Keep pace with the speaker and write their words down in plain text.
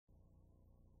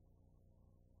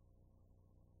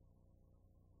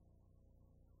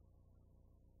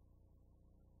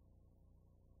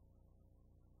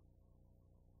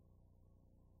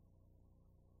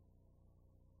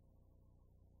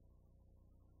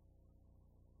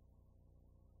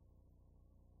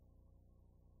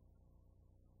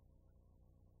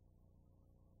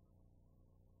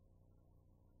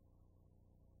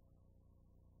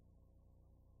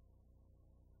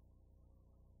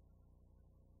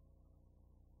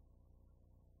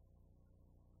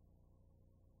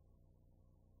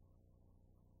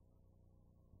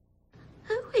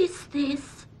is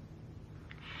this?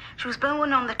 She was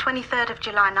born on the 23rd of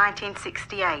July,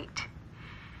 1968.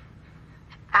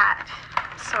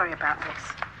 Sorry about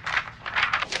this.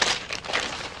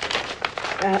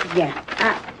 Yeah,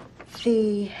 at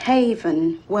the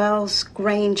Haven, Wells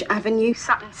Grange Avenue.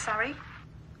 Sutton, Surrey.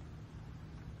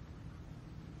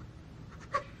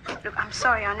 Look, I'm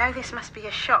sorry, I know this must be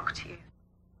a shock to you.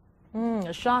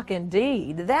 A shock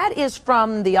indeed. That is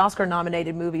from the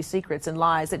Oscar-nominated movie Secrets and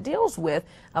Lies. It deals with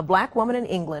a black woman in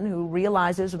England who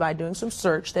realizes by doing some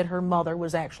search that her mother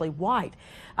was actually white.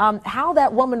 How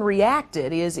that woman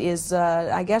reacted is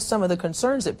I guess, some of the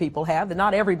concerns that people have, that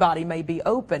not everybody may be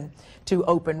open to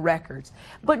open records.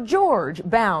 But George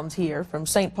Bounds here from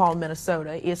St. Paul,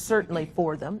 Minnesota, is certainly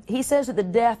for them. He says that the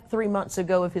death 3 months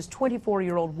ago of his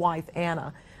 24-year-old wife,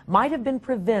 Anna, might have been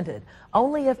prevented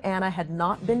only if Anna had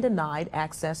not been denied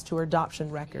access to her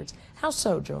adoption records. How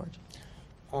so, George?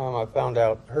 I found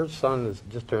out her son has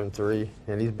just turned 3,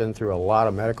 and he's been through a lot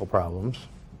of medical problems.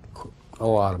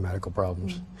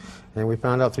 And we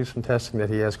found out through some testing that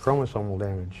he has chromosomal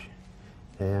damage.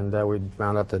 And we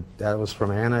found out that that was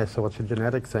from Anna, so it's a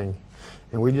genetic thing.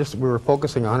 And we were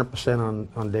focusing 100%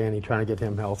 on Danny, trying to get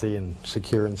him healthy and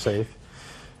secure and safe.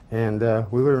 And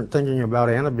we weren't thinking about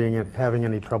Anna having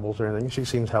any troubles or anything. She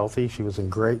seems healthy. She was in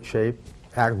great shape,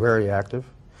 very active.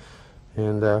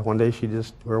 And one day we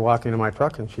were walking to my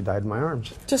truck and she died in my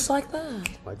arms. Just like that?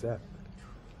 Like that.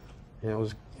 And it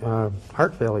was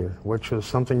heart failure, which was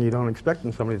something you don't expect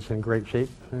in somebody that's in great shape.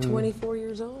 And 24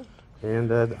 years old?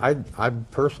 And I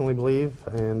personally believe,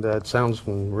 and it sounds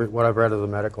from what I've read of the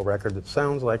medical record, it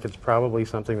sounds like it's probably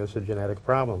something that's a genetic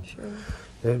problem.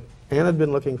 Sure. Anna had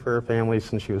been looking for a family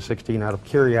since she was 16 out of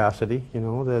curiosity, you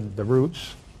know, the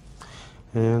roots.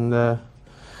 And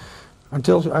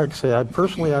until, I say, I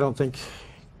don't think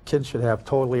kids should have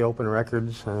totally open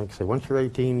records. I say, once you're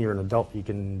 18, you're an adult, you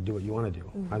can do what you want to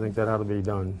do. I think that ought to be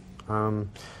done. Anna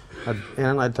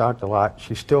and I talked a lot.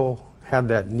 She still had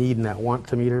that need and that want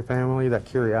to meet her family, that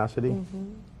curiosity.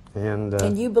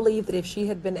 And you believe that if she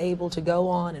had been able to go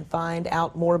on and find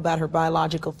out more about her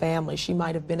biological family, she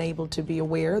might have been able to be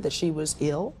aware that she was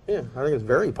ill? Yeah, I think it's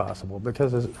very possible,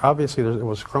 because obviously there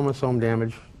was chromosome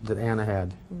damage that Anna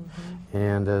had.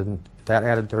 And that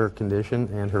added to her condition,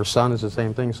 and her son is the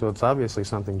same thing, so it's obviously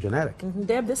something genetic.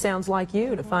 Deb, this sounds like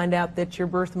you, to find out that your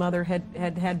birth mother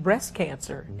had breast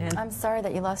cancer. And I'm sorry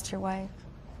that you lost your wife.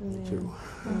 Me too.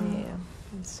 Yeah,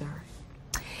 I'm sorry.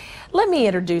 Let me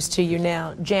introduce to you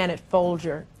now Janet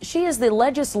Folger. She is the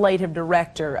legislative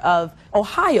director of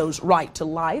Ohio's Right to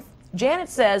Life. Janet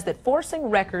says that forcing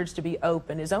records to be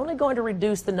open is only going to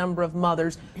reduce the number of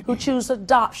mothers who choose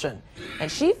adoption. And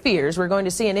she fears we're going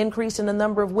to see an increase in the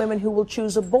number of women who will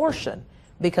choose abortion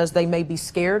because they may be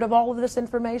scared of all of this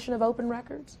information of open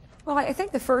records. Well, I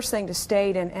think the first thing to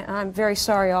state, and I'm very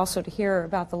sorry also to hear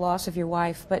about the loss of your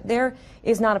wife, but there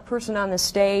is not a person on this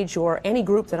stage or any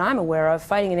group that I'm aware of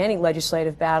fighting in any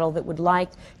legislative battle that would like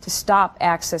to stop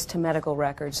access to medical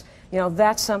records. You know,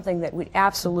 that's something that we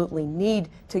absolutely need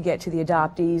to get to the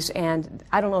adoptees, and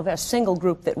I don't know of a single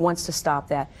group that wants to stop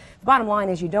that. The bottom line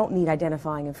is you don't need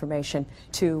identifying information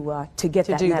to get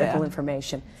that medical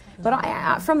information.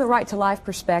 But from the Right to Life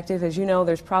perspective, as you know,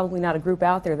 there's probably not a group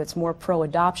out there that's more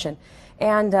pro-adoption.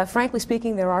 And frankly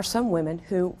speaking, there are some women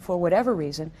who, for whatever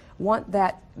reason, want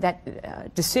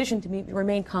that decision to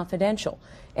remain confidential.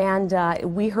 And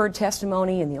we heard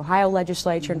testimony in the Ohio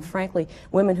legislature, and frankly,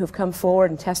 women who've come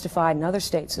forward and testified in other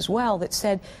states as well, that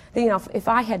said, that, you know, if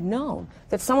I had known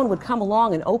that someone would come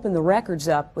along and open the records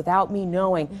up without me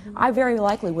knowing, I very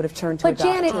likely would have turned to adoption.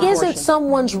 But Janet, isn't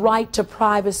someone's right to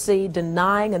privacy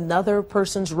denying another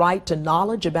person's right to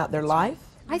knowledge about their life?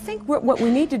 I think what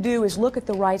we need to do is look at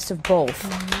the rights of both.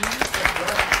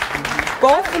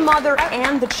 Both the mother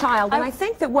and the child. And I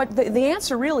think that what the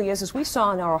answer really is, as we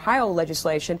saw in our Ohio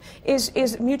legislation,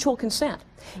 is mutual consent.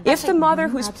 If the mother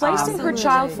who's placing her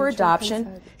child for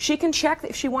adoption, she can check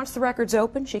if she wants the records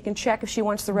open, she can check if she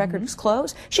wants the records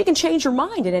closed, she can change her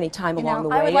mind at any time along the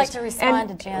way. I would like to respond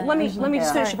to Janet. Let me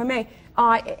just finish, if I may.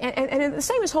 And the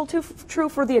same is true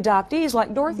for the adoptees,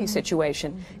 like Dorothy's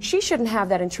situation. She shouldn't have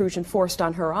that intrusion forced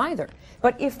on her either.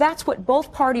 But if that's what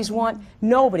both parties want,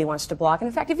 nobody wants to block. And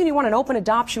in fact, if you want an open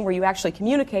adoption where you actually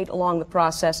communicate along the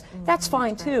process, that's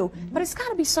fine too. But it's got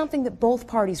to be something that both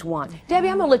parties want. Debbie,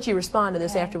 I'm going to let you respond to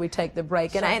this after we take the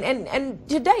break. And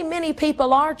today, many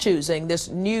people are choosing this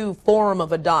new form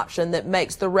of adoption that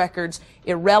makes the records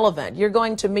irrelevant. You're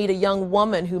going to meet a young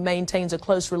woman who maintains a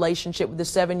close relationship with a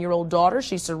 7-year-old daughter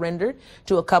she surrendered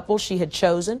to a couple she had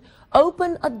chosen.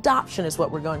 Open adoption is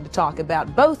what we're going to talk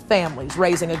about. Both families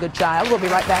raising a good child. We'll be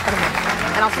right back in a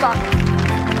minute. And I'll start.